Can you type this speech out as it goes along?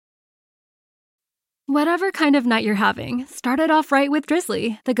Whatever kind of night you're having, start it off right with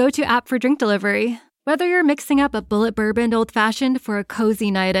Drizzly, the go-to app for drink delivery. Whether you're mixing up a bullet bourbon old-fashioned for a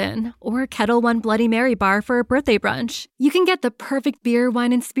cozy night in, or Kettle One Bloody Mary bar for a birthday brunch, you can get the perfect beer,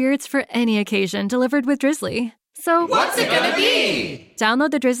 wine, and spirits for any occasion delivered with Drizzly. So, what's it gonna be?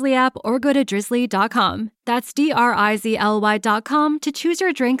 Download the Drizzly app or go to drizzly.com. That's DRIZLY.com to choose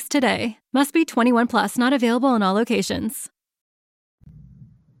your drinks today. Must be 21 plus, not available in all locations.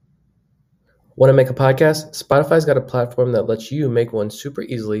 Want to make a podcast? Spotify's got a platform that lets you make one super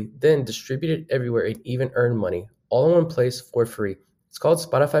easily, then distribute it everywhere and even earn money, all in one place for free. It's called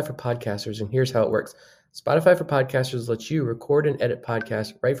Spotify for Podcasters, and here's how it works. Spotify for Podcasters lets you record and edit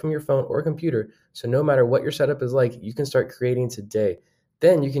podcasts right from your phone or computer, so no matter what your setup is like, you can start creating today.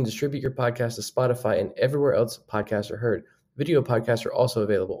 Then you can distribute your podcast to Spotify and everywhere else podcasts are heard. Video podcasts are also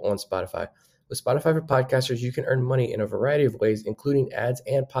available on Spotify. With Spotify for Podcasters, you can earn money in a variety of ways, including ads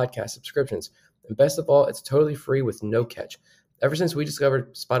and podcast subscriptions. And best of all, it's totally free with no catch. Ever since we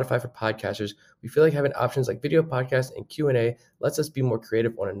discovered Spotify for Podcasters, we feel like having options like video podcasts and Q&A lets us be more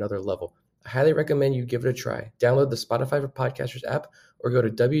creative on another level. I highly recommend you give it a try. Download the Spotify for Podcasters app or go to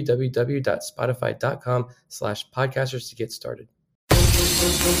www.spotify.com/podcasters to get started.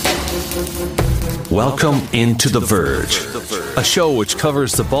 Welcome into The Verge, a show which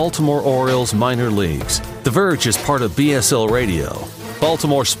covers the Baltimore Orioles minor leagues. The Verge is part of BSL Radio.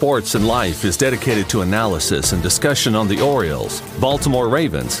 Baltimore Sports and Life is dedicated to analysis and discussion on the Orioles, Baltimore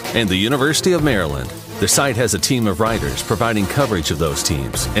Ravens, and the University of Maryland. The site has a team of writers providing coverage of those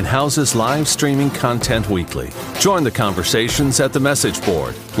teams and houses live streaming content weekly. Join the conversations at the message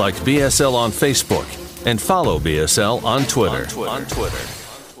board, like BSL on Facebook, and follow BSL on Twitter.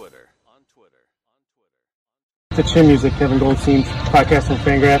 The Chin Music, Kevin Goldstein's podcast on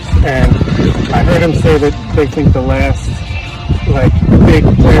Fangraphs, and I heard him say that they think the last big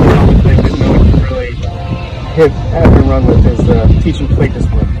player development thing that no one can really have and run with is teaching plate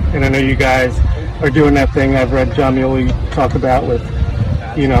discipline. And I know you guys are doing that thing I've read John Muley talk about with,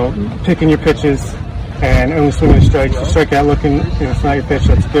 picking your pitches and only swinging the strikes. You strike out looking, it's not your pitch,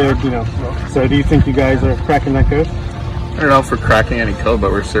 that's good, So do you think you guys are cracking that code? I don't know if we're cracking any code,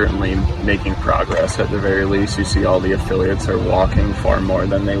 but we're certainly making progress at the very least. You see all the affiliates are walking far more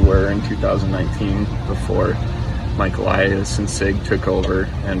than they were in 2019 before Mike Elias and Sig took over,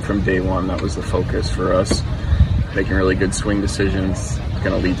 and from day one that was the focus for us. Making really good swing decisions,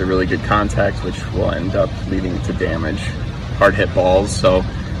 going to lead to really good contact, which will end up leading to damage, hard hit balls. So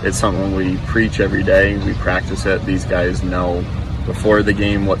it's something we preach every day. We practice it. These guys know before the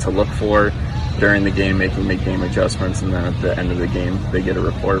game what to look for, during the game making mid-game adjustments, and then at the end of the game they get a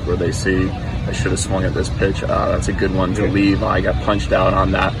report where they see, I should have swung at this pitch. That's a good one to leave. I got punched out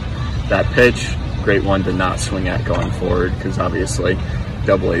on that pitch. Great one to not swing at going forward, because obviously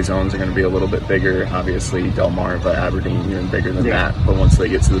AA zones are going to be a little bit bigger. Obviously Delmarva, Aberdeen, even bigger than that. But once they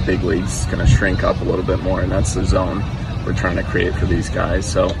get to the big leagues, it's going to shrink up a little bit more, and that's the zone we're trying to create for these guys.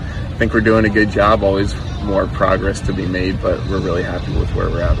 So I think we're doing a good job. Always more progress to be made, but we're really happy with where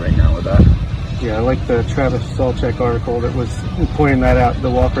we're at right now with that. Yeah, I like the Travis Salchek article that was pointing that out. The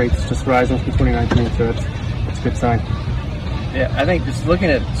walk rate's just rising from 2019, so it's a good sign. Yeah, I think just looking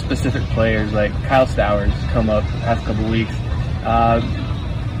at specific players like Kyle Stowers come up the past couple of weeks.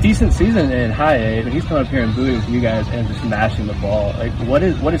 Decent season in high A, but he's coming up here and booting with you guys and just mashing the ball. Like, what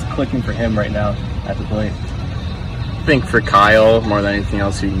is clicking for him right now at the plate? I think for Kyle, more than anything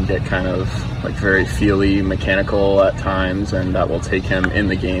else, he can get kind of very feely, mechanical at times, and that will take him in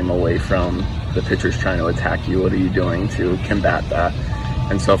the game away from the pitchers trying to attack you. What are you doing to combat that?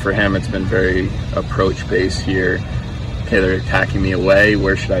 And so for him, it's been very approach-based here. Okay, they're attacking me away.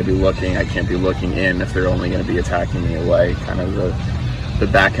 Where should I be looking? I can't be looking in if they're only going to be attacking me away. Kind of the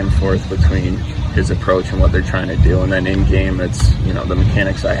back and forth between his approach and what they're trying to do. And then in game, it's, the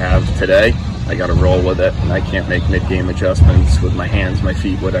mechanics I have today, I got to roll with it. And I can't make mid-game adjustments with my hands, my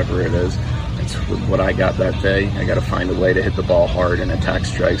feet, whatever it is. It's what I got that day. I got to find a way to hit the ball hard and attack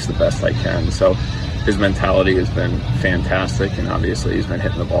strikes the best I can. So his mentality has been fantastic, and obviously he's been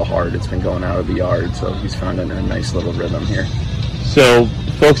hitting the ball hard. It's been going out of the yard, so he's found a nice little rhythm here. So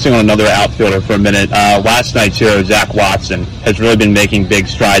focusing on another outfielder for a minute, last night's hero, Zach Watson, has really been making big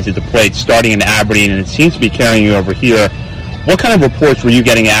strides at the plate, starting in Aberdeen, and it seems to be carrying you over here. What kind of reports were you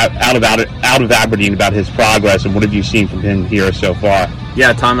getting out of Aberdeen about his progress, and what have you seen from him here so far?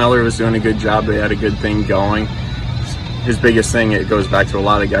 Yeah, Tom Eller was doing a good job. They had a good thing going. His biggest thing, it goes back to a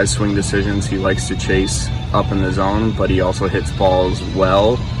lot of guys' swing decisions. He likes to chase up in the zone, but he also hits balls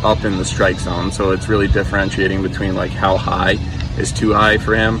well up in the strike zone. So it's really differentiating between how high is too high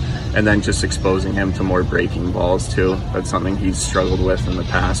for him, and then just exposing him to more breaking balls too. That's something he's struggled with in the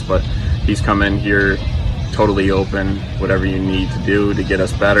past, but he's come in here totally open. Whatever you need to do to get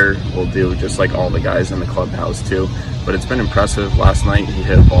us better, we'll do, just like all the guys in the clubhouse too. But it's been impressive. Last night he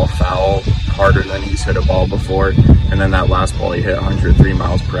hit a ball foul harder than he's hit a ball before, and then that last ball he hit 103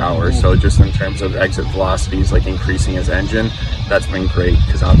 miles per hour. So just in terms of exit velocities, like increasing his engine, that's been great,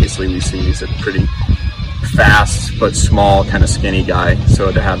 because obviously we see he's a pretty fast but small, kind of skinny guy.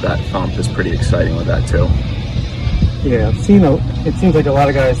 So to have that thump is pretty exciting with that too. Yeah, it seems like a lot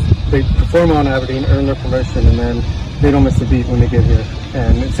of guys, they perform on Aberdeen, earn their promotion, and then they don't miss a beat when they get here.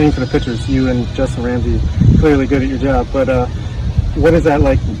 And it's same for the pitchers. You and Justin Ramsey, clearly good at your job. But what is that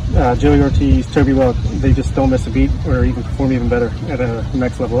like? Joey Ortiz, Toby Welk, they just don't miss a beat or even perform even better at a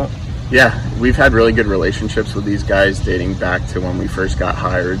next level up? Yeah, we've had really good relationships with these guys dating back to when we first got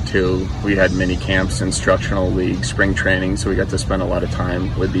hired too. We had mini camps, instructional league, spring training, so we got to spend a lot of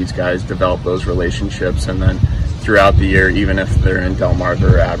time with these guys, develop those relationships, and then throughout the year, even if they're in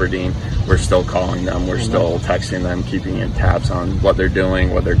Delmarva or Aberdeen, we're still calling them, we're still texting them, keeping in tabs on what they're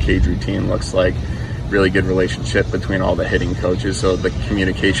doing, what their cage routine looks like. Really good relationship between all the hitting coaches, so the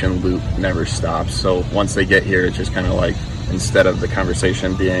communication loop never stops. So once they get here, it's just kind of like, instead of the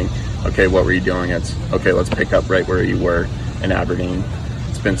conversation being, okay, what were you doing? It's, okay, let's pick up right where you were in Aberdeen.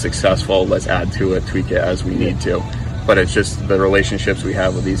 It's been successful, let's add to it, tweak it as we need to. But it's just the relationships we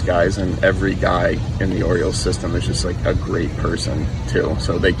have with these guys, and every guy in the Orioles system is just like a great person too.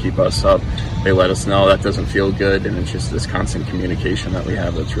 So they keep us up, they let us know that doesn't feel good, and it's just this constant communication that we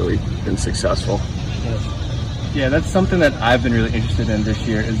have that's really been successful. Yeah, that's something that I've been really interested in this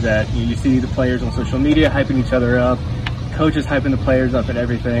year, is that you see the players on social media hyping each other up, coaches hyping the players up and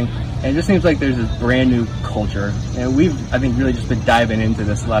everything, and it just seems like there's this brand new culture. And we've, I think, really just been diving into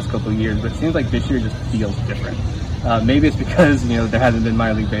this the last couple of years, but it seems like this year just feels different. Maybe it's because, there hasn't been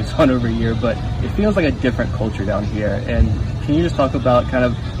minor league baseball in over a year, but it feels like a different culture down here. And can you just talk about kind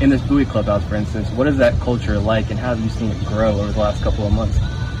of in this Bowie clubhouse, for instance, what is that culture like, and how have you seen it grow over the last couple of months?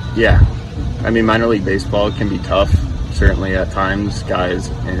 Yeah, I mean, minor league baseball can be tough. Certainly at times, guys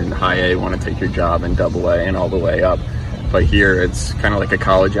in high A want to take your job in double A and all the way up. But here, it's kind of like a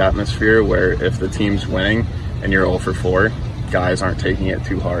college atmosphere where if the team's winning and you're 0 for 4, guys aren't taking it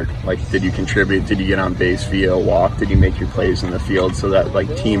too hard. Like, did you contribute? Did you get on base via a walk? Did you make your plays in the field? So that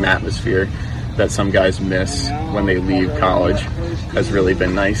like team atmosphere that some guys miss when they leave college has really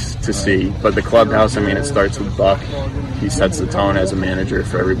been nice to see. But the clubhouse, I mean, it starts with Buck. He sets the tone as a manager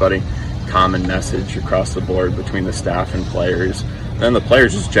for everybody. Common message across the board between the staff and players. Then the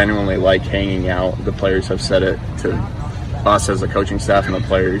players just genuinely like hanging out. The players have said it to us as a coaching staff, and the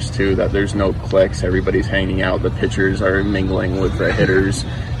players too, that there's no cliques. Everybody's hanging out. The pitchers are mingling with the hitters.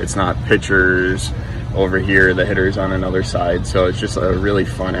 It's not pitchers over here, the hitters on another side. So it's just a really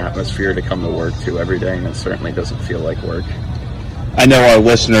fun atmosphere to come to work to every day, and it certainly doesn't feel like work. I know our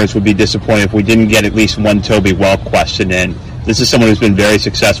listeners would be disappointed if we didn't get at least one Toby Welk question in. This is someone who's been very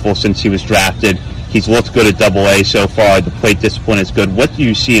successful since he was drafted. He's looked good at Double A so far. The plate discipline is good. What do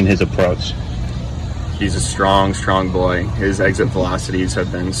you see in his approach? He's a strong boy. His exit velocities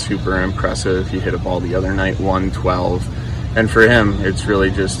have been super impressive. He hit a ball the other night, 112. And for him, it's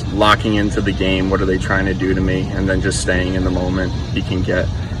really just locking into the game. What are they trying to do to me? And then just staying in the moment. He can get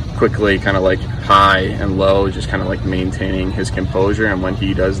quickly kind of like high and low, just kind of like maintaining his composure. And when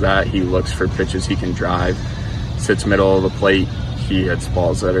he does that, he looks for pitches he can drive. Sits middle of the plate. He hits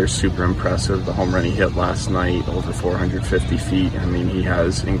balls that are super impressive. The home run he hit last night, over 450 feet. I mean, he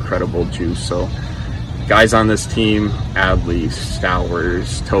has incredible juice. So guys on this team, Adley,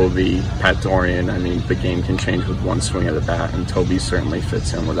 Stowers, Toby, Pat Dorian, I mean, the game can change with one swing of the bat, and Toby certainly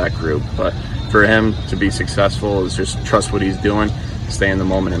fits in with that group. But for him to be successful is just trust what he's doing, stay in the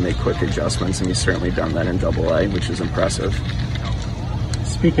moment and make quick adjustments, and he's certainly done that in Double A, which is impressive.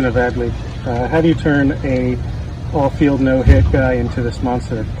 Speaking of Adley, how do you turn a all-field no-hit guy into this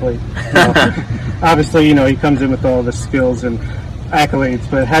monster at the plate? Obviously, he comes in with all the skills and accolades,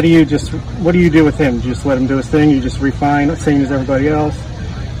 but what do you do with him? Do you just let him do his thing? You just refine, same as everybody else?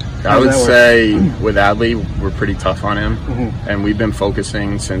 I would say with Adley, we're pretty tough on him, and we've been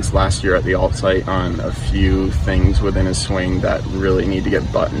focusing since last year at the alt site on a few things within his swing that really need to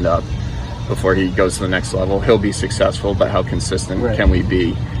get buttoned up before he goes to the next level. He'll be successful, but how consistent can we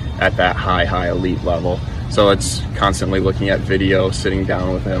be at that high elite level? So it's constantly looking at video, sitting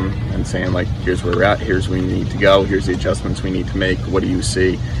down with him and saying, like, here's where we're at, here's where we need to go, here's the adjustments we need to make, what do you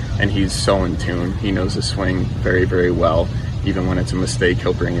see? And he's so in tune. He knows the swing very, very well. Even when it's a mistake,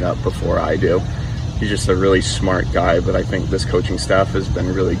 he'll bring it up before I do. He's just a really smart guy, but I think this coaching staff has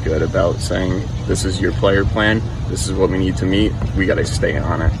been really good about saying, this is your player plan, this is what we need to meet, we got to stay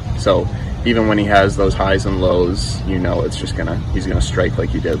on it. So even when he has those highs and lows, it's just he's gonna strike like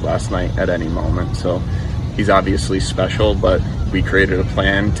he did last night at any moment. So he's obviously special, but we created a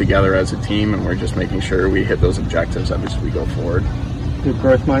plan together as a team, and we're just making sure we hit those objectives as we go forward. Good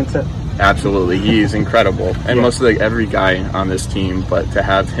growth mindset. Absolutely, he is incredible, and most of every guy on this team. But to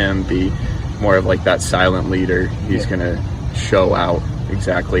have him be more of like that silent leader, he's gonna show out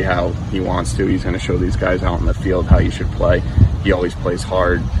exactly how he wants to. He's gonna show these guys out in the field how you should play. He always plays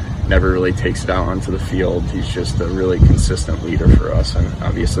hard, never really takes it out onto the field. He's just a really consistent leader for us, and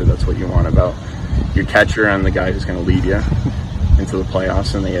obviously that's what you want about your catcher and the guy who's going to lead you into the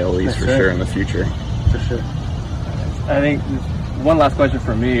playoffs and the AL East for sure in the future. For sure. I think one last question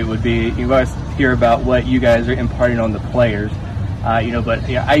for me would be, you always hear about what you guys are imparting on the players, I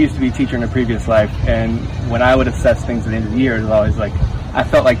used to be a teacher in a previous life, and when I would assess things at the end of the year, it was always like, I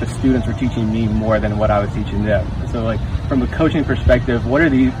felt like the students were teaching me more than what I was teaching them. So like, from a coaching perspective, what are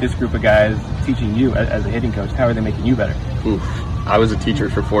this group of guys teaching you as a hitting coach? How are they making you better? Oof. I was a teacher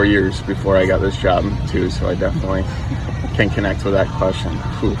for 4 years before I got this job too, so I definitely can connect with that question.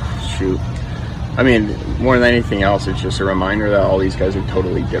 Oof, shoot. I mean, more than anything else, it's just a reminder that all these guys are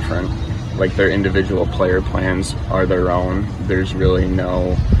totally different. Like, their individual player plans are their own. There's really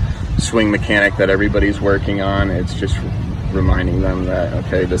no swing mechanic that everybody's working on. It's just reminding them that,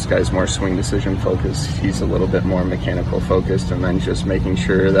 okay, this guy's more swing decision focused, he's a little bit more mechanical focused, and then just making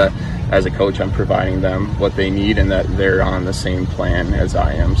sure that as a coach I'm providing them what they need and that they're on the same plan as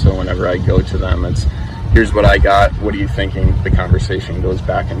I am. So whenever I go to them, it's, here's what I got, what are you thinking? The conversation goes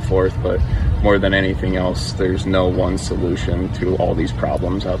back and forth, but more than anything else, there's no one solution to all these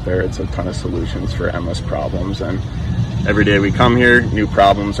problems out there. It's a ton of solutions for endless problems, and every day we come here, new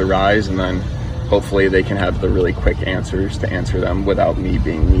problems arise, and then hopefully they can have the really quick answers to answer them without me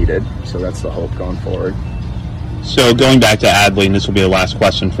being needed. So that's the hope going forward. So going back to Adley, and this will be the last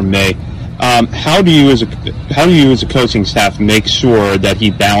question from me, how do you as a coaching staff make sure that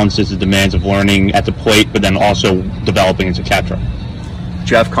he balances the demands of learning at the plate but then also developing as a catcher?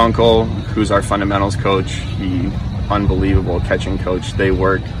 Jeff Kunkel, who's our fundamentals coach, unbelievable catching coach. They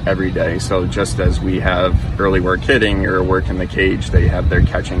work every day. So just as we have early work hitting or work in the cage, they have their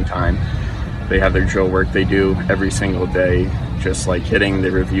catching time. They have their drill work they do every single day, just like hitting. They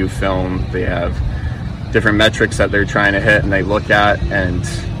review film. They have different metrics that they're trying to hit and they look at. And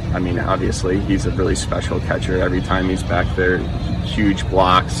I mean, obviously, he's a really special catcher. Every time he's back there, huge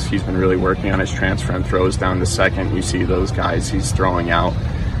blocks. He's been really working on his transfer and throws down to second. You see those guys he's throwing out.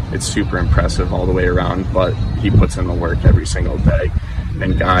 It's super impressive all the way around, but he puts in the work every single day.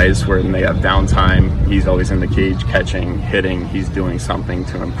 And guys, when they have downtime, he's always in the cage catching, hitting. He's doing something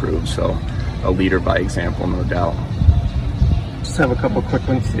to improve. So a leader by example, no doubt. Just have a couple quick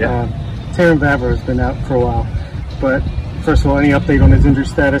ones. Yeah. Taron Vavra has been out for a while, but first of all, any update on his injury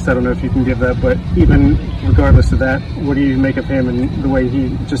status? I don't know if you can give that, but even regardless of that, what do you make of him and the way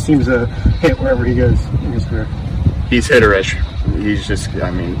he just seems to hit wherever he goes in his career? He's hitterish. He's just,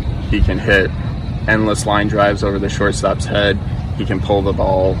 he can hit endless line drives over the shortstop's head. He can pull the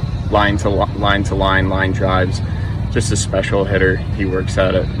ball line to line drives. Just a special hitter. He works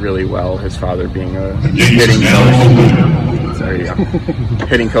at it really well. His father being a hitting coach. There you go.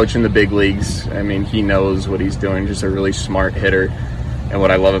 Hitting coach in the big leagues. I mean, he knows what he's doing. Just a really smart hitter. And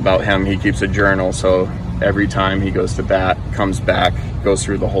what I love about him, he keeps a journal. So every time he goes to bat, comes back, goes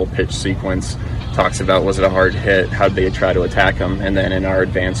through the whole pitch sequence, talks about, was it a hard hit? How did they try to attack him? And then in our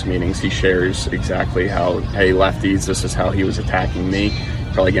advanced meetings, he shares exactly how, hey, lefties, this is how he was attacking me.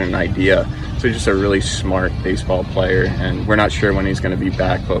 Probably get an idea. So just a really smart baseball player, and we're not sure when he's going to be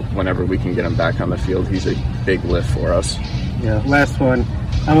back, but whenever we can get him back on the field, he's a big lift for us. Yeah, last one.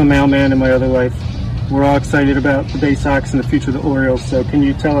 I'm a mailman in my other life. We're all excited about the Bay Sox and the future of the Orioles, so can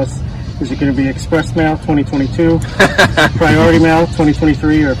you tell us, is it going to be Express Mail 2022, Priority Mail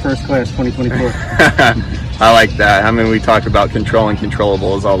 2023, or First Class 2024? I like that. I mean, we talk about controlling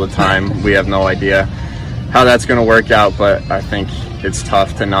controllables all the time. We have no idea how that's going to work out, but I think it's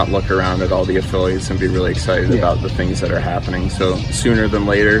tough to not look around at all the affiliates and be really excited about the things that are happening. So sooner than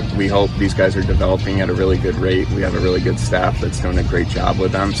later, we hope these guys are developing at a really good rate. We have a really good staff that's doing a great job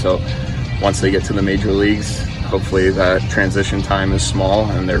with them. So once they get to the major leagues, hopefully that transition time is small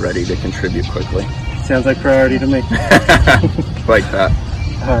and they're ready to contribute quickly. Sounds like priority to me. Like that.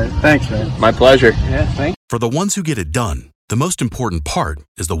 All right. Thanks, man. My pleasure. Yeah, thanks. For the ones who get it done, the most important part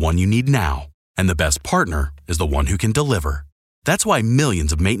is the one you need now. And the best partner is the one who can deliver. That's why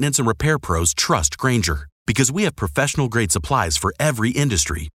millions of maintenance and repair pros trust Grainger, because we have professional-grade supplies for every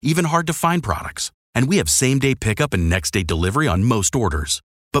industry, even hard-to-find products. And we have same-day pickup and next-day delivery on most orders.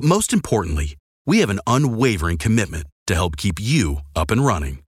 But most importantly, we have an unwavering commitment to help keep you up and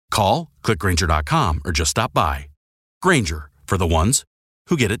running. Call, click Grainger.com, or just stop by. Grainger, for the ones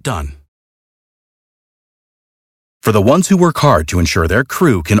who get it done. For the ones who work hard to ensure their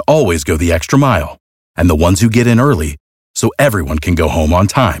crew can always go the extra mile, and the ones who get in early so everyone can go home on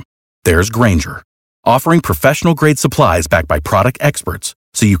time, there's Grainger, offering professional-grade supplies backed by product experts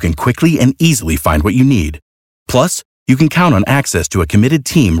so you can quickly and easily find what you need. Plus, you can count on access to a committed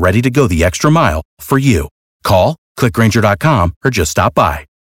team ready to go the extra mile for you. Call, click Grainger.com, or just stop by.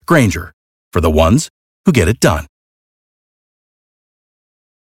 Grainger, for the ones who get it done.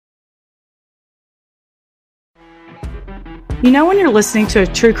 You know when you're listening to a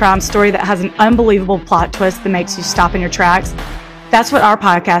true crime story that has an unbelievable plot twist that makes you stop in your tracks? That's what our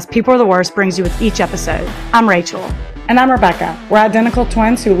podcast, People Are the Worst, brings you with each episode. I'm Rachel. And I'm Rebecca. We're identical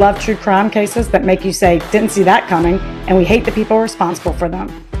twins who love true crime cases that make you say, didn't see that coming, and we hate the people responsible for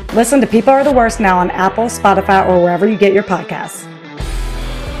them. Listen to People Are the Worst now on Apple, Spotify, or wherever you get your podcasts.